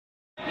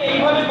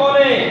এইভাবে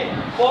বলে,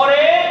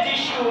 পরে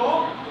যিশু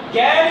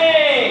জ্ঞানে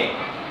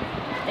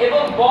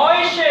এবং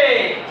বয়সে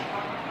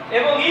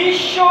এবং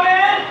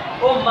ঈশ্বরের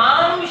ও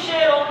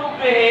মানুষের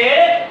অনুগ্রহে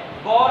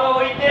বড়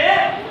হইতে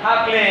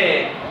থাকলে।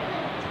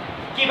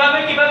 কিভাবে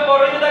কিভাবে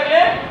বড় হইতে থাকলে?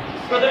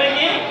 প্রথমে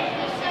কি?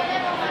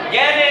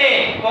 জ্ঞানে,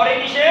 পরে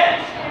কিসে?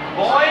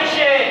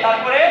 বয়সে,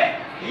 তারপরে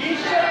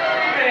ঈশ্বরের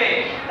অনুগ্রহে,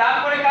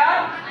 তারপরে কার?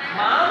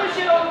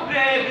 মানুষের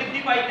অনুগ্রহে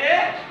বৃদ্ধি পাইতে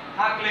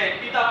থাকলে।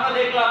 কিন্তু আমরা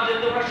দেখলাম যে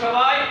তোমরা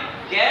সবাই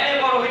জ্ঞানে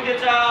বড় হইতে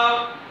চাও,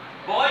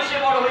 বয়সে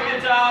বড় হইতে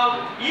চাও,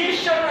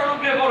 ঈশ্বরের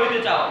অনুগ্রহে বড়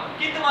হইতে চাও,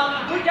 কিন্তু মাত্র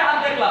দুইটা হাত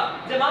দেখলাম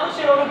যে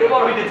মানুষের অনুগ্রহে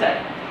বড় হইতে চায়।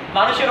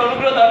 মানুষের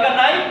অনুগ্রহ দরকার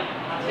নাই?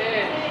 আছে।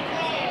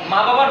 মা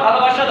বাবার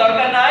ভালোবাসা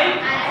দরকার নাই?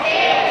 আছে।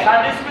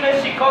 সানডে স্কুলের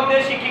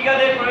শিক্ষকদের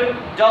শিক্ষিকাদের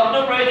যত্ন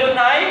প্রয়োজন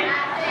নাই?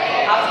 আছে।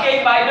 আজকে এই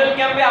বাইবেল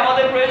ক্যাম্পে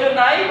আমাদের প্রয়োজন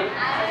নাই?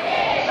 আছে।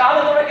 তাহলে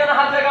তোমরা কেন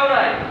হাত দেখাও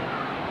নাই?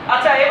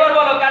 আচ্ছা, এবার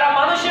বলো কারা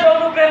মানুষের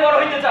অনুগ্রহে বড়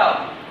হইতে চাও?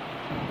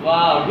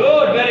 Wow,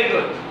 good, very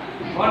good,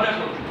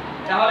 wonderful.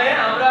 তাহলে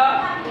আমরা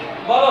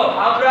বলো,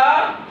 আমরা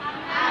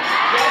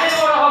জ্ঞানে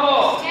বড় হব,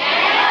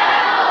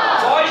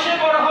 বয়সে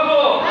বড় হব,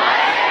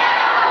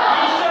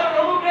 ঈশ্বরের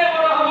অনুগ্রহে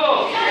বড় হব,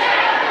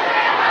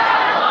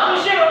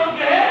 মানুষের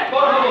অনুগ্রহে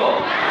বড় হব।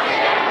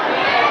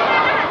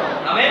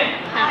 আমেন।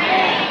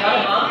 তাহলে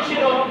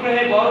মানুষের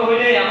অনুগ্রহে বড়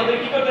হইলে আমাদের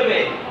কি করতে হবে?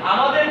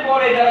 আমাদের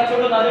পরে যারা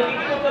ছোট তাদেরকে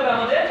কি করতে হবে?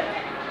 আমাদের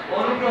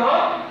অনুগ্রহ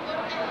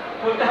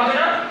করতে হবে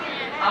না?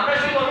 আমরা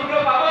শুধু অনুগ্রহ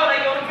পাবো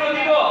নাকি অনুগ্রহ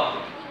দিব?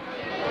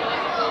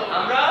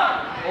 আমরা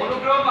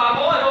অনুগ্রহ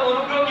পাবো এবং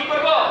অনুগ্রহ কি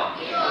করব?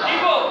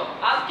 দিব।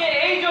 আজকে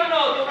এই জন্য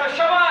তোমরা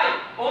সবাই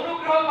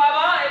অনুগ্রহ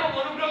পাবা এবং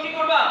অনুগ্রহ কি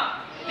করবা?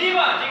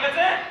 দিবা। ঠিক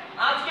আছে?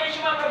 আজকে এই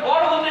সময় আমরা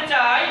বড় হতে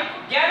চাই,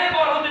 জ্ঞানে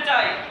বড় হতে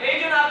চাই। এই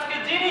জন্য আজকে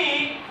যিনি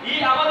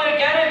আমাদের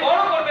জ্ঞানে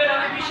বড় করবেন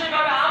আমি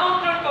বিশেষভাবে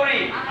আমন্ত্রণ করি,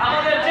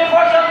 আমাদের যে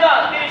সন্তান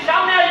তিনি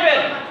সামনে আসবেন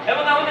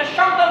এবং আমাদের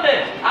সন্তানদের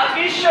আজকে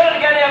ঈশ্বরের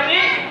জ্ঞানে আপনি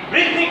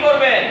বৃদ্ধি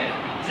করবেন।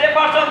 যে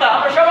সন্তান,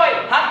 আমরা সবাই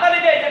হাততালি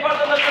দেই যে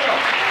সন্তানের জন্য।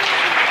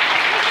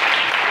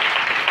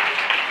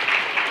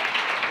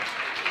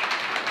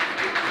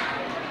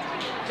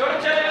 ছোট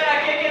ছেলেমেয়েরা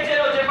কে কে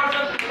চেনো? যে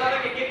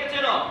তাদেরকে কে কে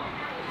চেনো?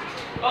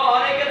 ও,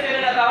 অনেকে চেনে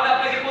না, তাহলে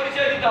আপনাকে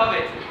পরিচয় দিতে হবে।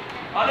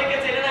 অনেকে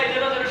চেনে না, এই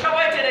জন্য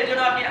সবাই চেনে, এই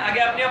জন্য আপনি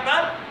আগে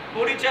আপনার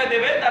পরিচয়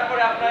দেবেন,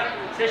 তারপরে আপনার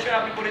সেশন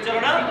আপনি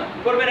পরিচালনা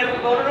করবেন। এবং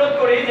অনুরোধ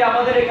করি যে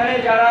আমাদের এখানে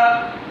যারা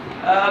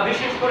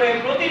বিশেষ করে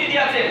প্রতিনিধি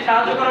আছে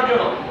সাহায্য করার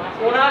জন্য,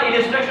 ওনার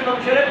ইনস্ট্রাকশন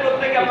অনুসারে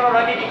প্রত্যেকে আপনারা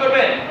ওনাকে কি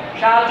করবেন?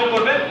 সাহায্য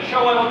করবেন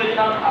সময় মতো।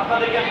 যেটা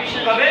আপনাদেরকে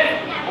বিশেষভাবে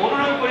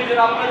অনুরোধ করি যেন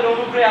আপনাদের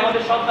অনুগ্রহে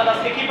আমাদের সন্তান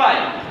আজকে কি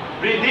পায়?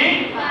 বৃদ্ধি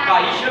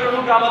পায়। ঈশ্বরের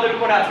অনুগ্রহ আমাদের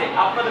উপরে আছে,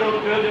 আপনাদের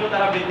অনুগ্রহের জন্য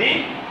তারা বৃদ্ধি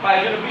পায়।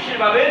 এই জন্য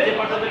বিশেষভাবে যে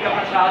সন্তানদেরকে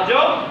আপনারা সাহায্য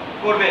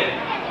করবেন।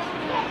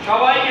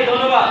 সবাইকে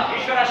ধন্যবাদ,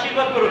 ঈশ্বর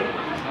আশীর্বাদ করুন।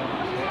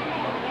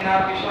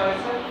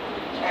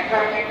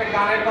 একটা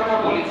গানের কথা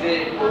বলি যে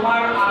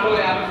তোমার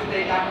আলোয় আলোকিত,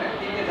 এই গানটা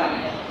কে জানে?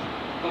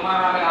 তোমার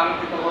আলোয়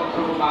আলোকিত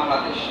করব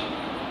বাংলাদেশ।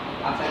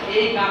 আচ্ছা,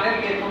 এই গানের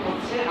লেখক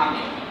হচ্ছে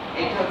আমি।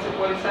 এটা হচ্ছে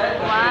পরিচয়,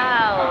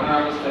 আপনারা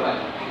বুঝতে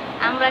পারেন।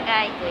 আমরা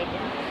গাই তো এটা।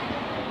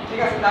 ঠিক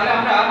আছে, তাহলে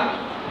আমরা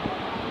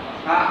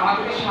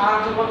আমাদেরকে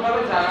সাহায্য করতে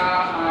হবে। যারা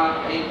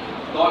এই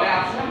দলে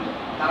আছেন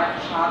তারা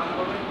একটু সাহায্য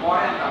করবেন।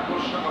 পরে আমরা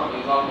প্রশ্ন করবো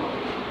গল্প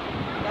থেকে,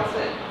 ঠিক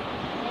আছে?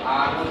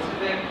 আর হচ্ছে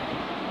যে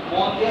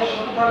মন দিয়ে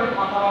শুনতে হবে,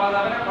 কথা বলা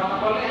যাবে না, কথা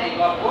বললে এই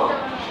গল্প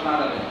শোনা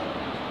যাবে।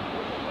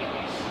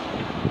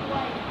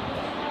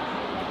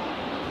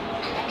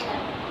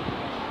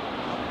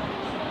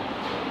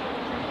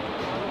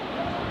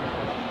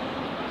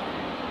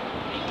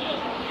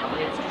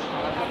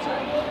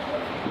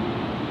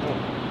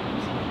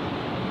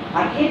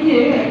 আর এটি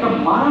একটা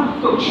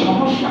মারাত্মক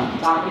সমস্যা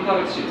তার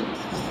ভিতরে ছিল।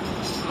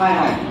 হায়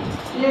হায়,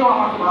 কেউ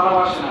আমাকে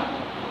ভালোবাসে না,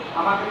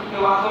 আমাকে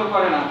কেউ আদর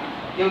করে না,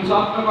 কেউ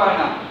যত্ন করে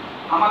না,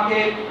 আমাকে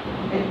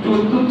একটু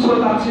তুচ্ছ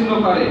তাচ্ছিল্য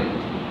করে,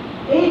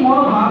 এই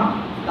মনোভাব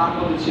তার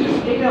মধ্যে ছিল।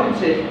 এটা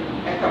হচ্ছে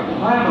একটা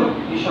ভয়ানক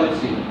বিষয়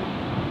ছিল।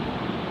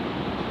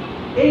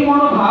 এই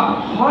মনোভাব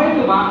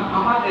হয়তো বা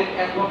আমাদের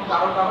এখন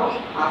কারো কারো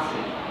আছে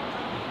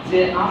যে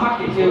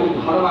আমাকে কেউ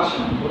ভালোবাসে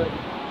না,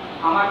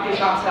 আমাকে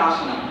কাছে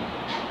আসে না,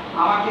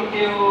 আমাকে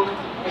কেউ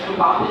একটু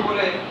বাবু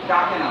বলে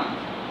ডাকে না,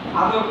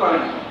 আদর করে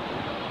না।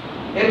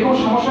 এরকম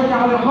সমস্যা কি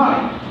আমাদের হয়?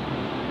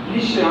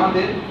 নিশ্চয়ই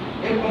আমাদের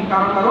এরকম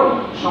কারো কারো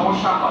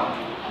সমস্যা হয়।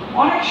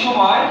 অনেক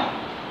সময়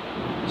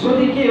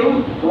যদি কেউ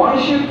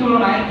বয়সের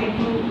তুলনায়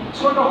একটু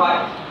ছোট হয়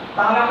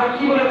তাহলে আমরা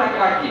কি বলে তাকে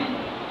ডাকি?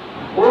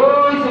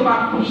 ওই যে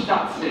বাক্কুস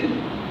যাচ্ছে,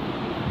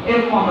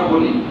 এরকম আমরা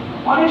বলি।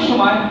 অনেক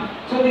সময়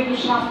যদি একটু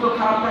স্বাস্থ্য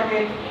খারাপ থাকে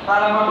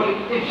তাহলে আমরা বলি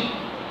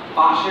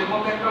বাঁশের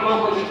মতো একটা লোক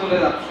ওই চলে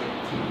যাচ্ছে।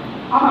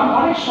 আমার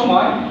অনেক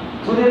সময়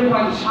যদি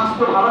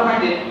স্বাস্থ্য ভালো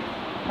থাকে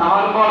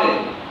তাহলে বলে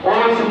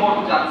ওই যে মোট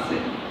যাচ্ছে।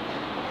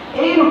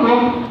 এইরকম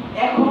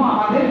এখনো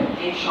আমাদের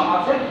এই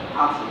সমাজে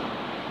আছে।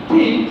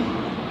 ঠিক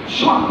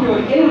সক্রিয়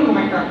এরকম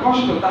একটা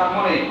কষ্ট তার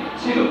মনে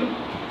ছিল।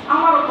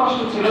 আমারও কষ্ট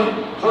ছিল,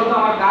 যেহেতু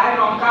আমার গায়ের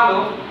রং কালো,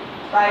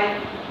 তাই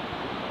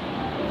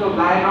তো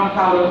গায়ের রং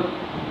কালো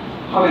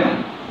হবে না,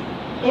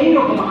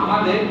 এইরকম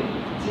আমাদের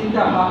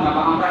চিন্তা ভাবনা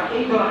বা আমরা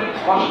এই ধরনের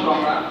কষ্ট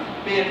আমরা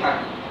পেয়ে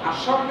থাকি। আর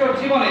সক্রিয়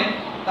জীবনে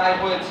তাই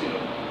হয়েছিল।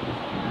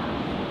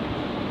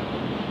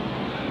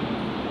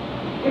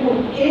 এবং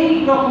এই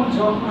রকম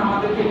যখন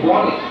আমাদেরকে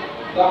বলে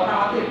তখন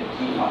আমাদের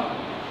কি হয়?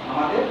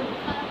 আমাদের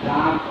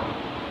রাগ হয়।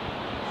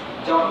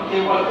 যখন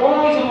কেউ বলে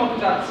ওই যে মোটু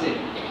যাচ্ছে,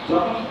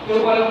 যখন কেউ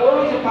বলে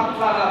ওই যে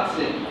পাতলা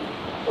যাচ্ছে,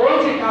 ওই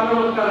যে কালো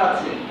লোকটা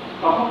যাচ্ছে,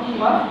 তখন কি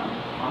হয়?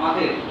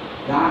 আমাদের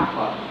রাগ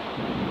হয়।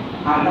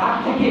 আর রাগ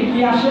থেকে কি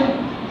আসে?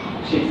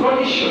 সে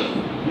প্রতিশোধ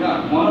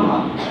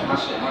মনোভাব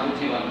আসে আমাদের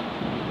জীবনে।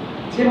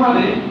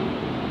 যেভাবে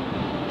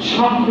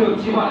সংখ্য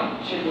জীবনে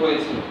সে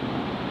হয়েছিল।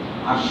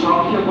 আর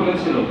সংখ্য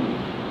বলেছিল,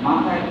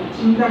 মাথায়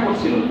চিন্তা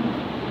করছিল,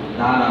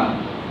 দাঁড়াও,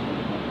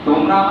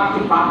 তোমরা আমাকে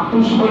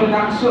বাক্তুস বলে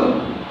ডাকছো,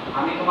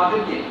 আমি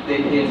তোমাদেরকে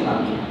দেখিয়ে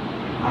ছাড়বো।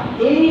 আর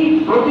এই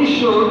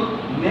প্রতিশোধ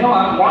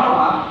নেওয়ার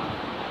মনোভাব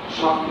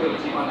সক্রিয়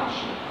জীবন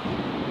আসে।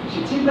 সে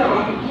চিন্তা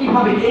করলো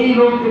কিভাবে এই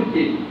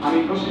লোকদেরকে আমি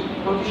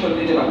প্রতিশোধ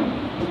দিতে পারি।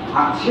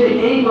 আর সে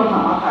এই কথা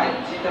মাথায়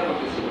চিন্তা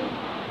করতেছিল।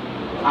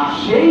 আর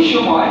সেই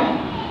সময়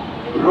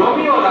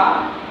রোমীয়রা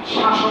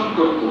শাসন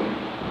করত।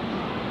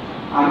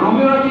 আর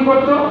রোমীয়রা কি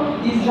করত?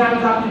 ইসরায়েল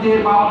জাতিদের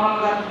বা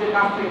অন্যান্য জাতিদের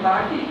কাছ থেকে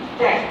তারা কি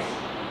ট্যাক্স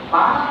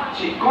বা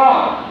সে কর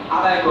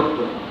আদায় করত।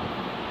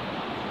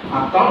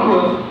 আর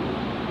তখন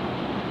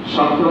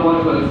সক্রিয়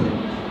মনে করেছে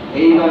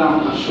এইবার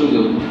আমার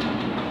সুযোগ,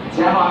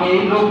 যেন আমি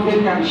এই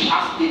লোকদেরকে আমি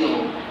শাস্তি দেব।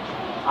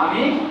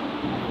 আমি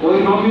ওই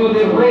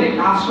রোমীয়দের হয়ে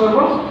কাজ করব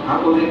আর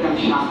ওদেরকে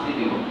আমি শাস্তি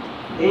দেব।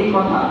 এই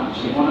কথা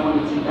সে মনে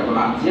মনে চিন্তা করলো।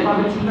 আর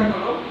যেভাবে চিন্তা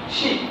করলো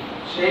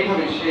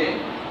সেইভাবে সে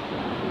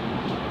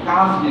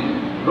কাজ নেবে।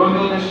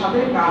 রোমীয়দের সাথে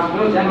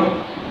কাজগুলো যেন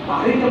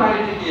বাড়িতে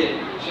বাড়িতে গিয়ে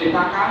সে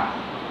টাকা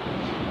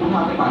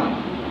উঠাতে পারে।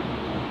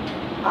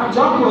 আর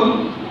যখন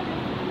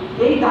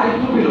এই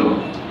দায়িত্ব পেল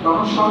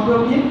তখন সক্রিয়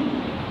কি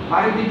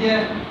বাড়িতে গিয়ে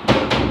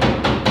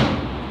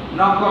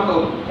নক করতো,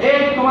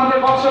 এই তোমাদের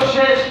বছর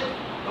শেষ,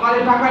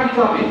 তোমাদের টাকা দিতে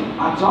হবে।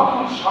 আর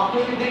যখন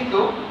সক্রিয়কে দেখতো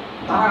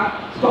তারা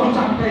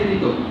দরজা আটকাই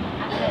দিত।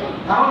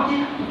 কারণ কি?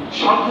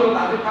 সক্রিয়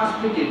তাদের কাছ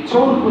থেকে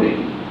জোর করে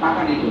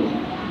টাকা নিত।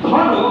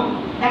 ধরো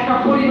একটা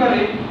পরিবারে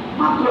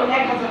মাত্র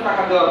 1000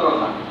 টাকা দেওয়ার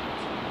কথা,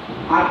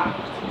 আর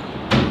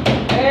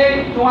এই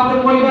তোমাদের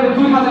পরিবারে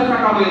 2000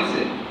 টাকা হয়েছে,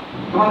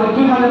 তোমাদের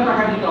 2000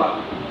 টাকা দিতে হবে।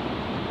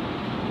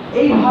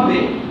 এইভাবে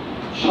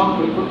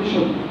সক্রিয়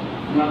প্রতিশোধ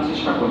নেওয়ার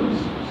চেষ্টা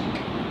করেছে।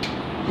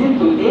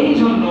 কিন্তু এই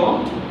জন্য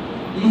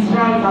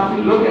ইসরায়েল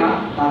জাতির লোকেরা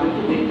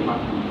তাদেরকে দেখতে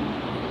পারত না,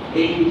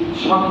 এই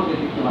সক্রিয়কে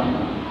দেখতে পারত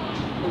না,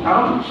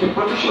 কারণ সে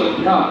প্রতিশোধ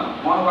নেওয়ার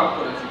মনোভাব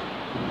করেছে।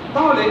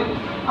 তাহলে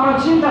আমরা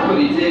চিন্তা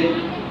করি যে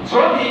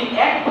যদি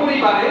এক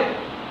পরিবারে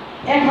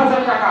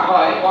 1000 টাকা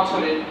হয়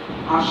বছরে,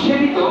 আর সে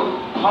দিত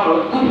ধরো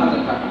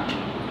 2000 টাকা,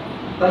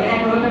 তাহলে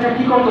 1000 টাকা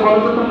কি করতে বলো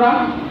তো তোমরা?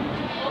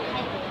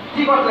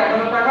 কি করতে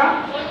 1000 টাকা?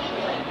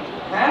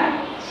 হ্যাঁ,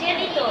 সে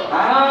দিত।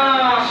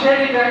 সে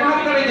দিত। একটা হাত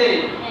তালি দেই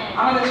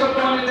আমাদের ছোট্ট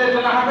মানুষদের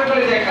জন্য, হাতে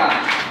তালি দেই একটা।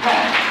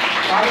 হ্যাঁ,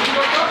 তাহলে কি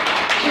করতো?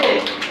 সে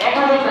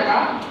 1000 টাকা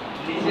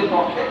নিজের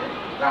পক্ষে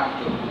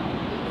রাখতো।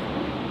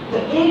 তো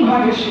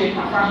এইভাবে সে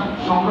টাকা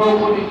সংগ্রহ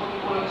করে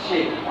সে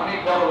অনেক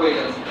বড় হয়ে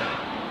গেছে।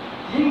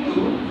 কিন্তু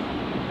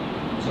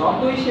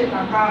যতই সে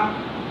টাকা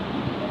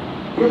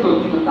পেত,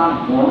 কিন্তু তার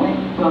মনে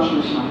কিন্তু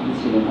আসলে শান্তি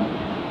ছিল না।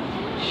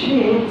 সে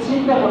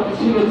চিন্তা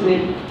করতেছিল যে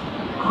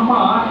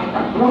আমার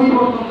একটা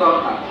পরিবর্তন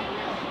দরকার,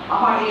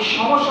 আমার এই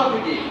সমস্যা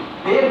থেকে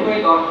বের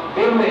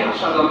হয়ে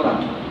আসা দরকার।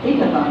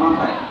 এইটা তার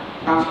মাথায়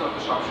কাজ করতে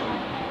সবসময়।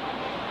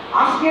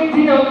 আজকের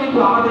দিনেও কিন্তু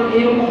আমাদের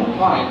এরকম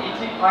হয়,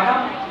 ঠিক হয় না?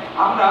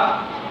 আমরা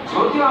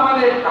যদিও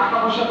আমাদের টাকা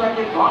পয়সা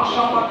থাকে, ধন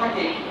সম্পদ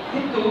থাকে,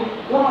 কিন্তু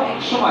কোনো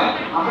এক সময়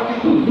আমরা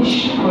কিন্তু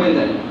নিশ্চিত হয়ে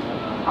যাই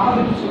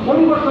আমাদের কিছু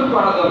পরিবর্তন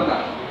করা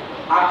দরকার।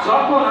 আর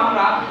যখন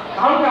আমরা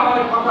কাউকে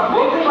আমাদের কথা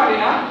বলতে পারি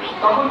না,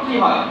 তখন কি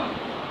হয়?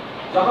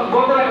 যখন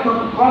বলতে লাগে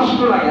তখন কষ্ট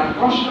লাগে, আর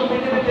কষ্ট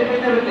পেতে পেতে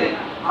পেতে পেতে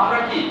আমরা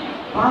কি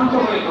ক্লান্ত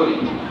হয়ে পড়ি।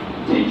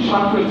 ঠিক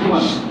সক্রিয়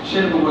জীবন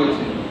সেরকম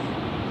হয়েছে।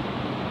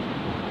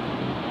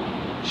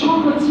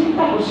 সক্রিয়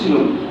চিন্তা করছিল,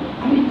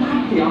 আমি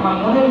কাকে আমার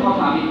মনের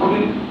কথা আমি বলে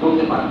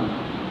বলতে পারি,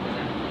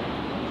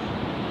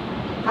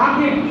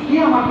 কাকে কি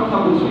আমার কথা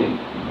বুঝবে?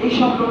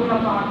 এইসব লোকরা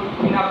তো আমাকে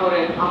ঘৃণা করে,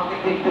 আমাকে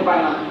দেখতে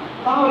পায় না,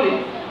 তাহলে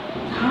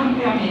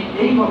কাকে আমি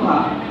এই কথা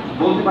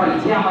বলতে পারি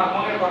যে আমার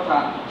মনের কথা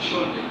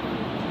শুনবে?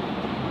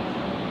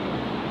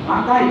 আর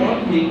তাই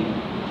একদিন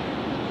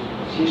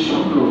সে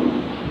শুনল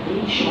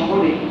এই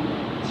শহরে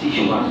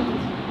যিশু আসবে।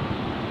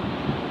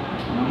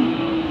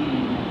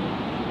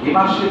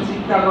 এবার সে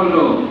চিন্তা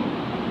করলো,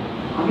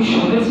 আমি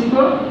শুনেছি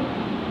তো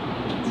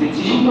যে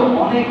যিশু তো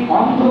অনেক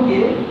অন্ধকে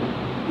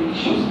তিনি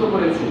সুস্থ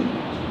করেছেন,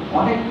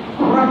 অনেক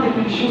ঘোড়াকে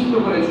তিনি সুস্থ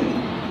করেছেন,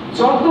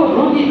 যত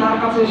রোগী তার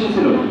কাছে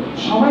এসেছিল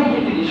সবাইকে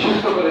তিনি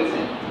সুস্থ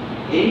করেছেন।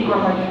 এই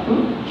কথা কিন্তু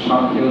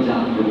সব কেউ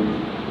জানত।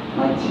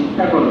 তাই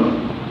চিন্তা করলো,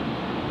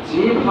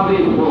 যেভাবে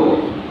হোক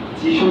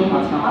যিশুর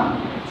কাছে আমার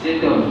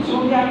যেতে হবে।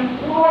 যদি আমি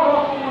কোনো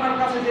রকম ওনার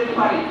কাছে যেতে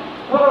পারি,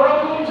 কোনো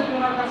রকম যদি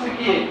ওনার কাছে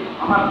গিয়ে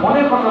আমার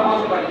মনের কথা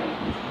বলতে পারি,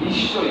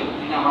 নিশ্চয়ই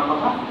তিনি আমার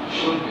কথা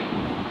শুনবেন।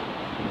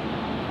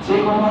 যে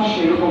কথা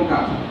সেরকম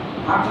কাজ।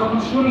 আর যখন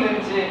শুনলেন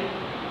যে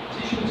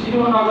যিশু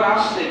জীবননগরে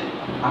আসছে,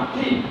 আর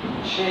ঠিক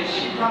সে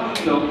সিদ্ধান্ত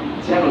নিল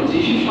যেন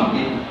যিশুর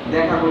সঙ্গে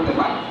দেখা করতে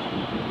পারে।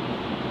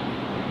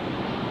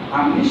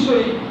 আর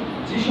নিশ্চয়ই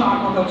যিশু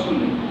আমার কথা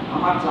শুনলেন,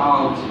 আমার যাওয়া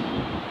উচিত।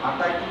 আর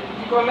তাই তিনি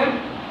কি করলেন?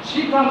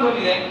 সিদ্ধান্ত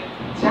নিলেন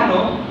যেন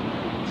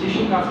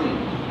যিশুর কাছে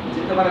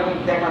যেতে পারে এবং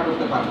দেখা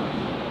করতে পারে।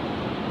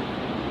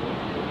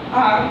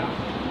 আর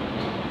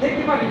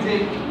দেখতে পারি যে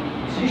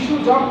যিশু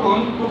যখন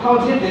কোথাও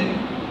যেতেন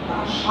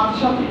তার সাথে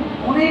সাথে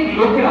অনেক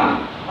লোকেরা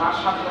তার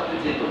সাথে সাথে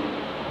যেত।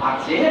 আর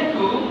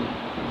যেহেতু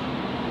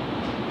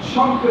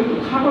সংখ্যা একটু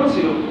খাটো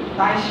ছিল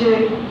তাই সে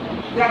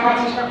দেখার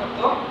চেষ্টা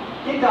করতো,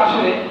 কিন্তু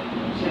আসলে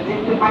সে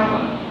দেখতে পাইত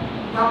না,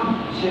 কারণ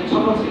সে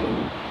ছোট ছিল।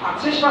 আর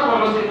চেষ্টা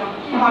করলো যে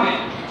কিভাবে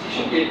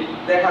যিশুকে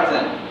দেখা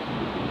যায়।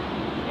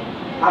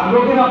 আর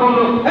লোকেরা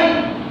বললো, এই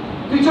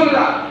তুই চলে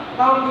যা,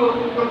 কারণ কেউ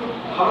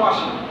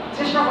ভালোবাসে না।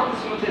 চেষ্টা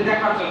করতেছিল যে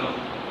দেখার জন্য,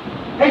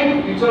 এই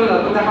তুই চলে যা,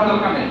 তোর দেখা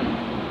দরকার নেই।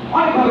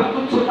 অনেকভাবে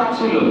তুচ্ছ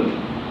তাচ্ছিল্য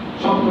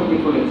সত্যকে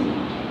করেছে,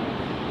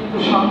 কিন্তু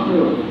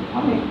সত্ত্বেও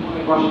অনেক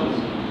মনে কষ্ট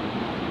ছিল।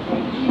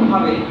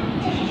 কিভাবে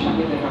যিশুর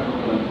সঙ্গে দেখা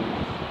করতে পারে?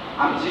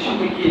 আমি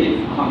যিশুকে গিয়ে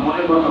আমার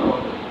মনের কথা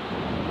বলবো,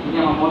 তিনি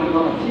আমার মনের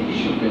কথা ঠিকই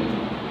শুনবেন।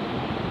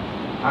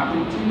 আপনি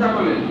চিন্তা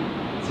করলেন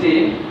যে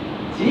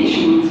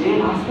যিশু যে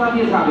রাস্তা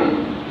দিয়ে যাবেন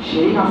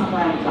সেই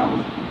রাস্তায় আমি যাবো,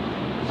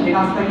 সেই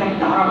রাস্তায় আমি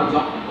দাঁড়াবো।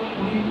 যখন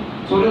উনি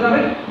চলে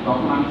যাবেন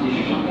তখন আমি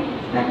যিশুর সঙ্গে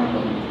দেখা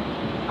করবো।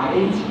 আর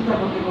এই চিন্তা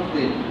করতে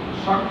করতে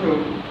সত্ত্বেও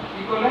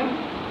কি করলেন?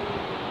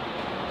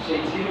 সেই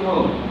দীর্ঘ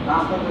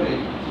রাস্তা ধরে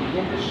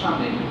গেটের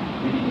সামনে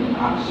তিনি গেলেন।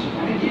 আর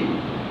সেখানে গিয়ে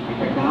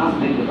একটা গাছ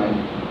দেখতে পাই।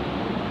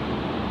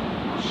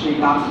 সেই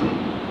গাছে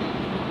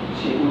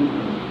সে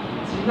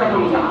চিন্তা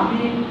করলো যে আমি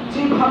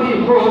যেভাবে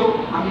হোক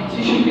আমি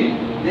যিশুকে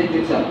দেখতে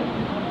চাই।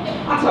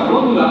 আচ্ছা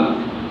বন্ধুরা,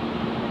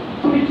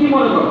 তুমি কি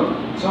মনে করো,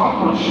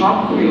 যখন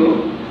সক্রিয়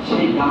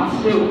সেই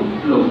গাছে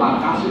উঠলো বা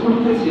গাছে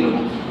উঠতেছিল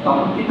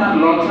তখন কি তার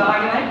লজ্জা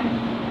লাগে নাই?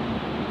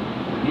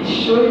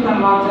 নিশ্চয়ই তার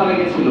লজ্জা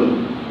লেগেছিল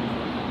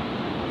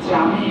যে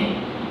আমি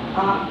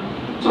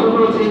ছোট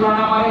জীবন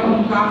আমার এখন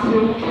গাছে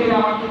উঠে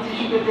আমাকে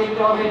যিশুকে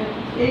দেখতে হবে,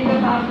 এইটা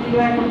তার দিকে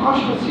একটা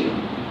কষ্ট ছিল।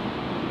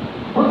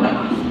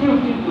 আজকেও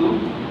কিন্তু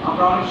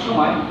আমরা অনেক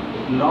সময়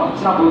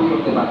লজ্জা বোধ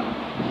করতে পারি।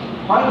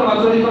 হয়তো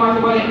যদি তোমাকে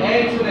বলে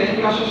এই ছেলে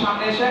এদিকে আসো,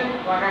 সামনে এসে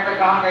তোমাকে একটা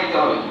গান গাইতে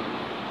হবে,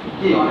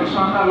 কি অনেক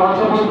সময় আমরা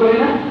লজ্জা বোধ করি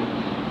না?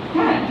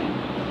 হ্যাঁ,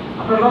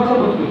 আমরা লজ্জা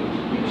বোধ করি।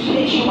 কিন্তু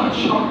সেই সময়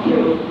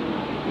সবকেও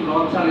একটু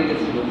লজ্জা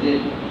লেগেছিল যে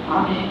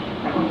আমি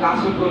এখন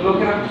গাছে উঠবো,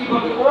 লোকেরা কি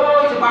বলবে,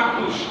 ওই যে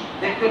বাট্টুস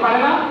দেখতে পারে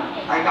না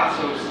তাই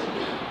গাছে উঠছে।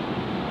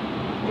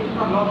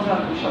 এটা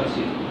লজ্জার বিষয়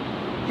ছিল।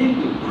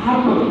 কিন্তু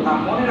তারপরও তার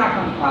মনের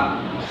আকাঙ্ক্ষা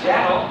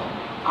যেন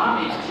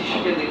আমি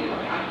যিশুকে দেখতে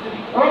পাই। আমি যদি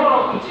কোনো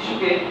রকম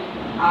যিশুকে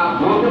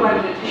বলতে পারি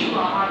যে যিশু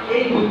আমার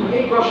এই দুঃখ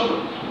এই কষ্ট,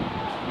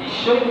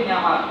 নিশ্চয়ই তিনি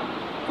আমার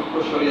দুঃখ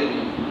সরিয়ে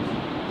দিন।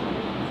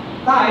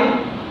 তাই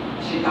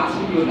সে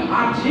গাছে গিয়ে না।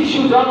 আর যিশু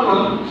যখন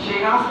সেই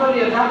রাস্তা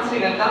দিয়ে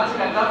যাচ্ছিলেন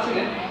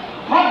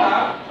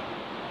হঠাৎ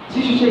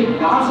যিশু সেই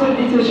গাছের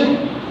নিচে এসে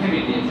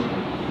থেমে দিয়েছে।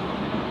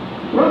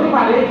 বলতে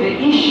পারে যে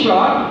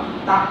ঈশ্বর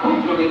তার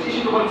পুত্রকে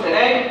যিশুকে বলছে,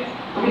 এই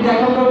তুমি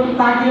দেখো তো, একটু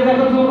তাকিয়ে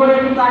দেখো তো উপরে,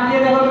 একটু তাকিয়ে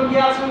দেখো তো কি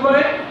আছে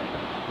উপরে।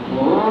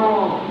 ও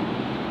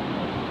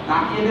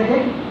তাকিয়ে দেখে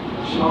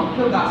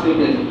সবকেও গাছে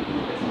উঠেছে।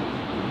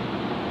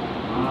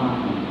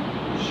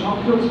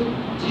 সবকেও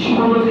যিশু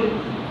বলল যে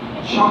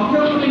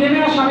সবকেও তুমি নেমে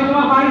আসো, আমি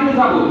তোমার বাড়িতে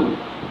যাবো।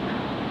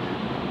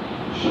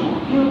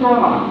 সবকেও তো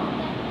আমার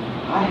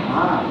হায়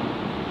হায়,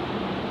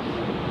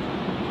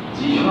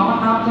 যিশু আমার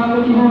নাম জানলো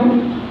কিভাবে?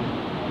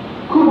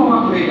 খুব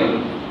অবাক হয়ে গেল।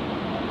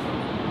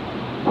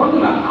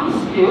 বন্ধুরা,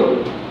 আজকেও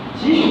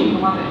যিশু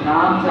তোমাদের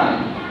নাম জানে,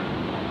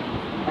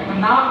 একটা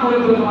নাম ধরে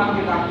ধরে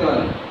তোমাকে ডাকতে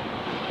পারে।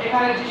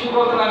 এখানে যিশু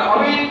বলতে পারে,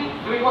 অমিত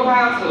তুমি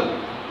কোথায় আছো,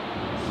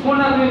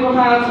 স্মরণা তুমি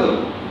কোথায় আছো,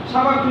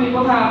 সাবাক তুমি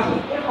কোথায় আছো,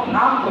 এরকম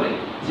নাম ধরে।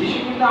 যিশু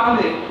কিন্তু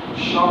আমাদের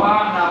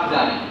সবার নাম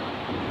জানে,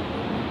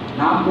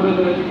 নাম ধরে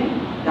ধরে তিনি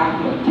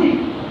ডাকতে পারে। ঠিক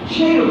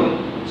সেই রকম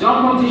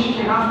যখন যিশু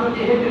সেই রাস্তা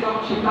দিয়ে হেঁটে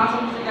যখন সেই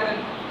গাছের নিচে গেলেন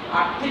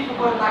আর ঠিক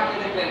উপরে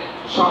তাকিয়ে দেখলেন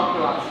শব্দ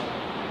আছে,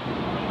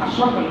 আর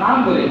শব্দ নাম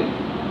ধরে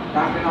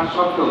ডাকলেন আর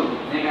শব্দ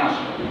নেমে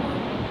আসলো।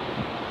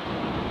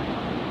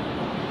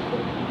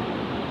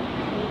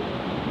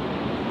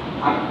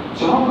 আর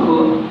যখন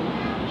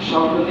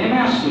শব্দ নেমে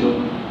আসছিল,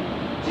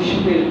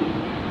 যিশুকে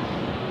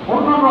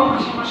অন্যান্য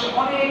আশেপাশে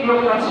অনেক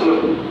লোকেরা ছিল।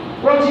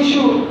 ও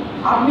যিশু,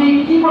 আপনি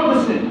কি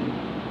করতেছেন?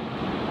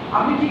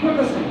 আপনি কি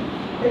করতেছেন?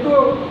 এ তো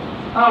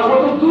ও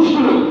তো দুষ্ট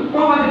লোক, ও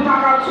আমাদের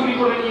টাকা চুরি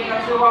করে নিয়ে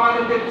গেছে, ও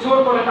আমাদেরকে জোর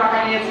করে টাকা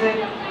নিয়েছে,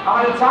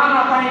 আমাদের যা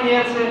না তাই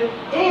নিয়েছে।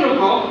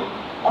 এইরকম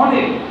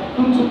অনেক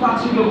তুচ্ছ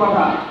তাচ্ছিল্য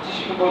কথা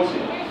যিশুকে বলছে।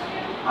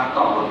 আর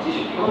তখন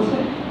যিশু কি বলছে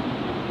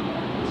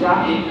যে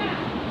আমি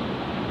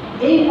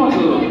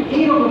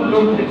এইরকম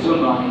লোকদের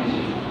জন্য আমি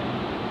এসেছি,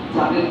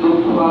 যাদের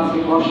দুঃখ আছে,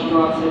 কষ্ট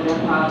আছে,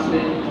 ব্যথা আছে,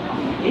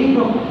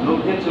 এইরকম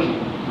লোকদের জন্য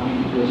আমি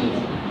কিন্তু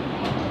এসেছি।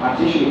 আর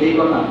যিশু এই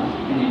কথা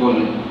তিনি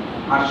বললেন।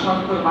 আর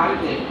সত্তর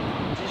বাড়িতে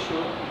যিশু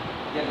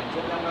গেলেন,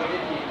 যেটা আমরা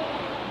দেখি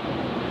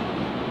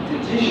যে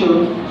যিশু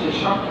সে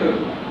সত্তর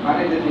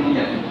বাড়িতে তিনি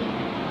গেলেন।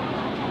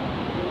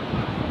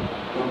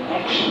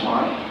 এক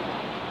সময়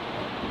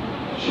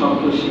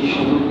শব্দ সেই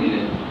সুযোগ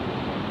দিলেন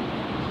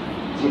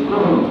যে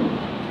প্রভু,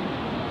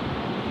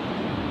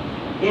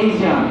 এই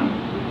যে আমি,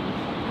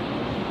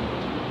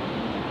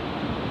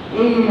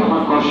 এই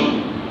আমার কষ্ট।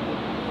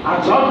 আর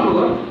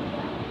যখন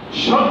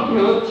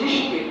সক্রিয়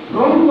যিশুকে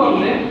প্রভু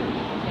বললেন,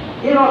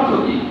 এর অর্থ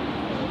কি?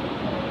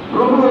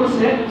 প্রভু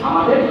হচ্ছে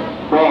আমাদের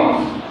বস।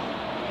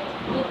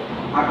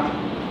 আর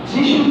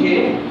যিশুকে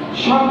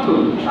সত্য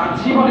তার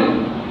জীবনের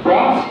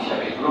বস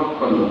হিসাবে গ্রহণ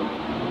করলো।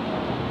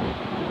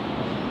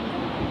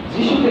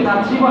 যিশুকে তার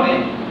জীবনে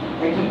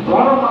একজন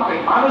বড় মাপের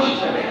মানুষ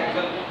হিসাবে,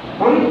 একজন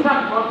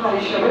পরিত্রাণকর্তা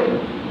হিসাবে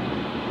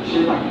সে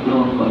তাকে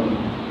গ্রহণ করলো।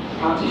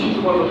 আর যিশুকে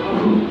বলল,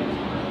 প্রভু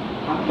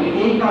আপনি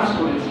এই কাজ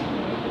করেছেন,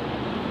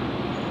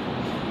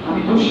 আমি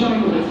দুষ্টামি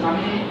করেছি,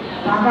 আমি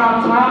টাকা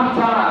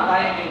ছাড়া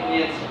তাই আমি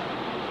নিয়েছি।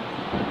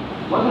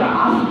 বন্ধুরা,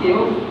 আজকেও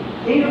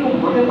এইরকম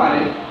হতে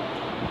পারে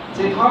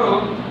যে ধরো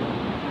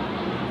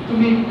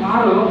তুমি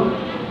কারো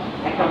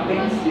একটা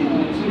পেন্সিল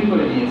তুমি চুরি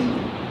করে নিয়েছো,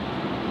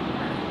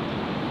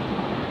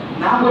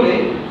 না বলে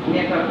তুমি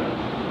একটা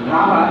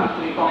রাবার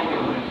তুমি পকেটে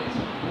ভরে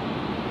নিয়েছো,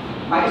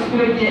 বা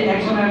স্কুলে গিয়ে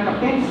একজনের একটা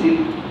পেন্সিল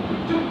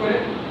চুপ করে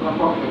তোমার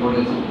পকেটে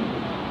ভরেছো।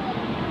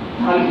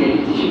 তাহলে কি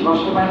যিশু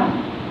কষ্ট পায় না?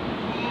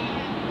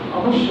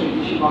 অবশ্যই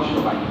যিশু কষ্ট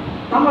পায়।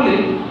 তাহলে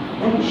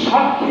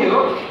সাক্ষেও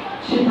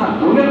সে তার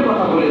ভুলের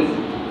কথা বলেছে,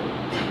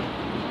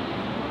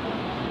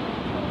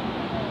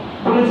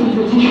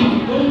 যে যিশু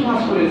এই কাজ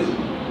করেছে,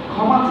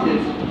 ক্ষমা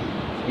চেয়েছে।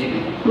 এটা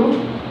কিন্তু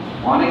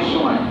অনেক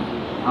সময়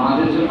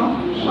আমাদের জন্য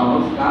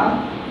সহজ কাজ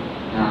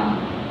না।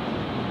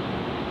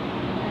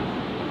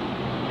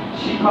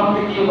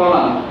 শিক্ষককে গিয়ে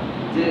বলা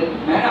যে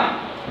ম্যাডাম,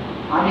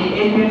 আমি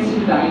এই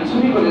পেন্সিলটা আমি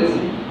চুরি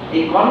করেছি,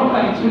 এই কলমটা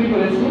আমি চুরি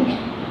করেছি,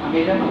 আমি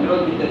এটা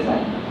ফেরত দিতে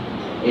চাই।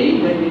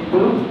 এইটা কিন্তু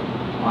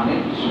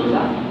অনেক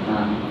সোজা না।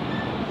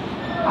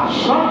 আর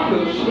সত্য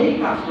সেই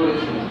কাজ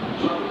করেছিলেন,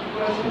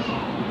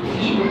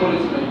 যিশুকে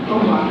বলেছিলেন,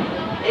 প্রভু আমি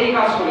এই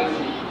কাজ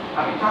করেছি,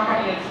 আমি টাকা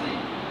নিয়েছি,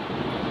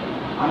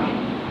 আমি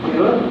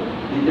ফেরত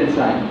দিতে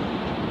চাই।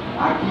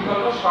 আর কি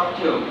করলো সত্য?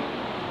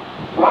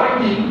 পরের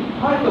দিন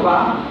হয়তোবা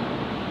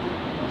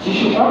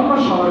যিশু অন্য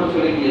শহরে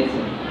চলে গিয়েছে।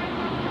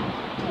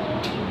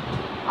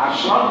 আর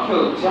সত্য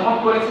যেমন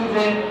করেছে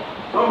যে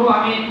প্রভু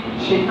আমি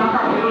সেই টাকা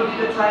ফেরত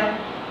দিতে চাই,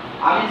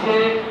 আমি যে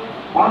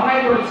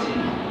অন্যায় করেছি,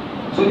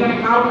 যদি আমি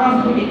কারোর কাছ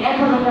থেকে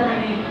 1000 টাকা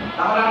নিই,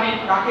 তাহলে আমি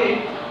তাকে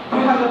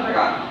 2000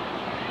 টাকা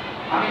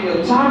আমি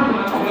 4 গুণ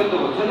ফেরত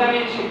দেবো। যদি আমি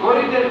সেই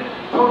গরিবদের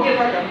ঠকিয়ে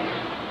থাকি,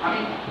 আমি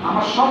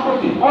আমার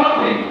সম্পত্তি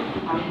অর্ধেক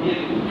আমি দিয়ে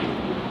দেবো।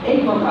 এই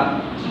কথা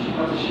যিশুর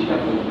কাছে স্বীকার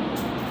করল।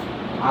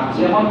 আর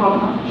যেমন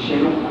কথা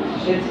সেরকম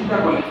সে চিন্তা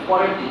করলেন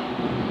পরের দিন,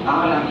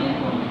 তাহলে আমি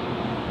এখন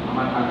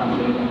আমার টাকা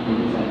ফেরত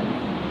দিতে চাই।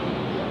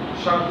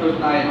 সত্য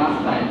তাই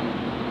রাস্তায়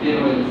বের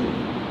হয়েছে,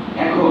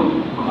 এখন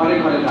ঘরে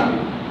ঘরে যাবে,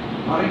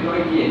 ঘরে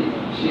ঘরে গিয়ে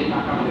সে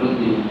টাকা ফেরত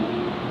দিবে।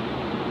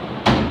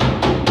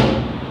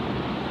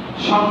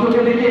 সত্যকে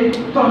দেখে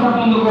দরজা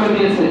বন্ধ করে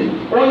দিয়েছে,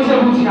 ওই যে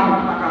বুঝি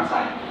আমার টাকা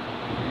চাই।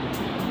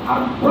 আর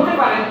হতে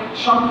পারে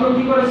সত্য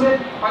কি করেছে,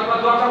 হয়তো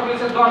দরজা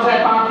খুলেছে, দরজায়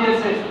পা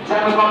দিয়েছে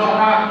যেন দরজা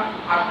না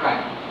আটকায়।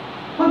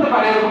 হতে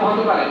পারে, এরকম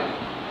হতে পারে।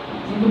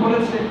 কিন্তু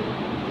বলেছে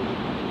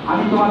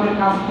আমি তোমাদের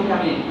কাছ থেকে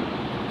আমি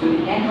যদি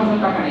 1000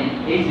 টাকা নিই,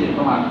 এই যে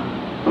তোমার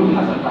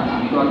 2000 টাকা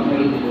আমি তোমাকে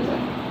ফেরত দিতে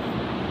চাই।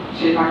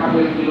 সে টাকা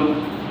ফেরত দিল।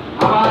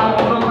 আবার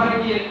অন্য ঘরে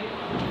গিয়ে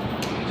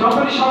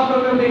যখনই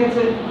সত্যকে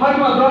দেখেছে,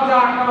 হয়তো দরজা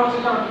আটকানোর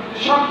চেষ্টা করছে, কিন্তু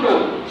সত্য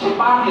সে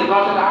পা দিয়ে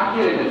দরজাটা আটকে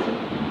রেখেছে।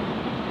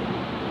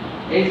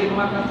 এই যে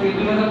তোমার কাছ থেকে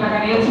 2000 টাকা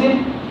নিয়েছি,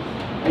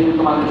 এই যে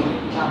তোমাদের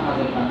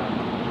 4000 টাকা।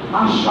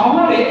 আর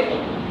শহরে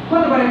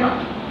হতে পারে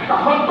একটা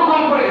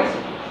হট্টগোল পড়ে গেছে।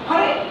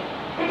 আরে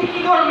এটা কি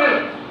ধরনের,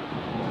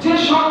 যে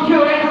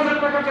সঙ্গেও 1000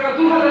 টাকার জায়গা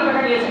 2000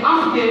 টাকা নিয়েছে,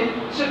 আজকে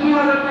সে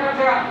 2000 টাকার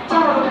জায়গা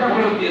 4000 টাকা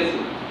ফেরত দিয়েছে।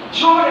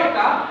 শহরে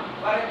একটা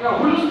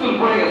হুলস্থুল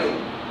পড়ে গেছে।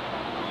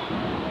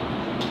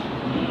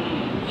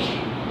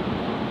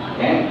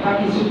 একটা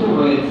কিছু তো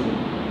হয়েছে।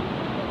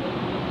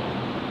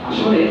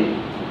 আসলে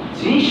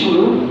যিশু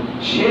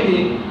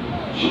সেদিন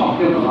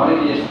সবকে ঘরে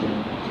নিয়েছে,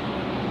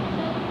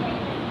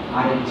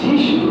 আর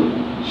যিশু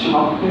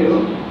সবকেও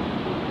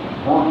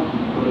মন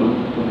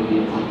পরিবর্তন করে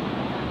দিয়েছে।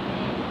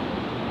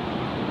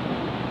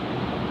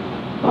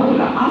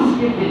 বন্ধুরা,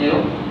 আজকের দিনেও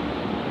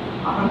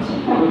আমরা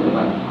চিন্তা করতে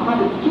পারি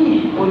আমাদের কি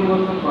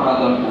পরিবর্তন করা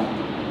দরকার।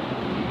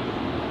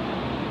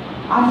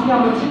 আজকে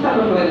আমরা চিন্তা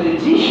করতে পারি যে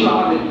যিশু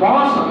আমাদের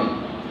বস হবে,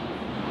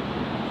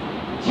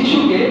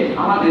 যিশুকে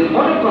আমাদের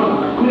মনের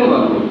কথাটা খুলে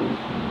বলবো,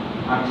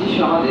 আর যিশু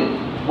আমাদের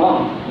মন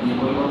নিয়ে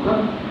পরিবর্তন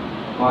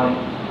করে।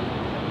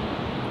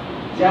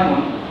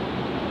 যেমন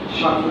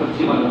সত্যের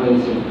জীবন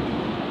রয়েছে,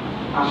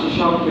 আর সে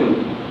সবকেও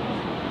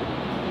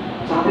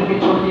যাদেরকে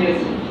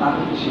ঠকিয়েছে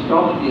তাদেরকে সে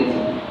দম দিয়েছে,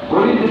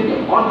 গরিবদেরকে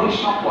অর্ধেক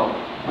সম্পদ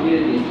ফিরিয়ে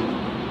দিয়েছে।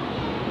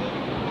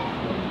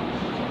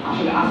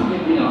 আসলে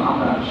আজকের দিনেও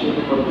আমরা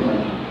সেটা করতে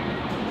পারি।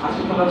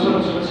 আজকে তোমরা ছোট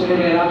ছোট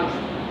ছেলেমেয়েরা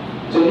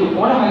যদি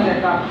মনে হয় যে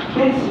একটা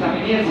পেন্সিল আমি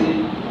নিয়েছি,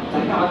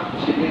 তাকে আমার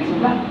সেই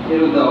পেন্সিলটা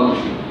ফেরত দেওয়া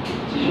উচিত,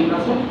 যিশুর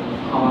কাছে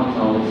ক্ষমা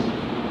চাওয়া উচিত।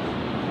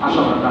 আসো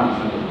আমরা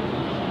প্রার্থনা করি।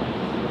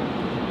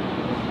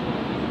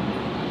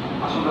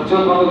 আমরা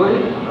চোখ বন্ধ করি,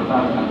 আমরা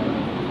প্রার্থনা করি।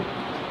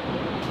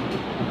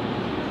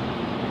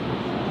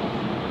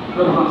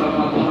 প্রভু, আমরা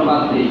তোমার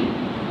ধন্যবাদ দিই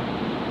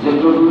যে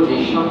প্রভু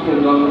এই শখের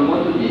গল্পের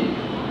মধ্য দিয়ে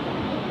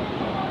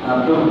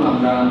প্রভু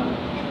আমরা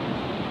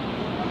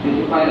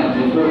দেখতে পাই না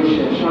যে প্রভু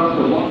সে শখ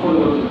মন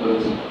পরিবর্তন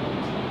করেছে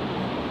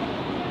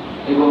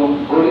এবং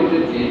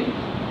গরিবদেরকে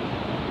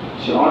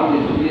সে অর্ধে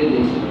ঢুকিয়ে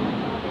দিয়েছিল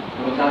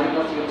এবং যাদের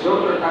কাছ থেকে জোর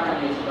করে টাকা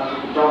নিয়েছে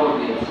তাদেরকে ডবল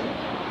দিয়েছে।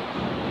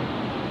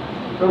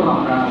 প্রভু,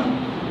 আমরা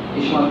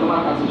এই সময়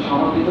তোমার কাছে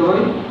সমর্পিত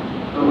হই।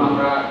 প্রভু,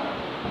 আমরা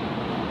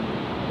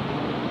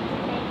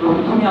প্রভু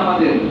তুমি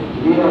আমাদের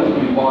হৃদয়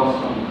তুমি বস।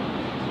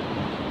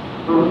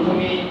 প্রভু,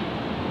 তুমি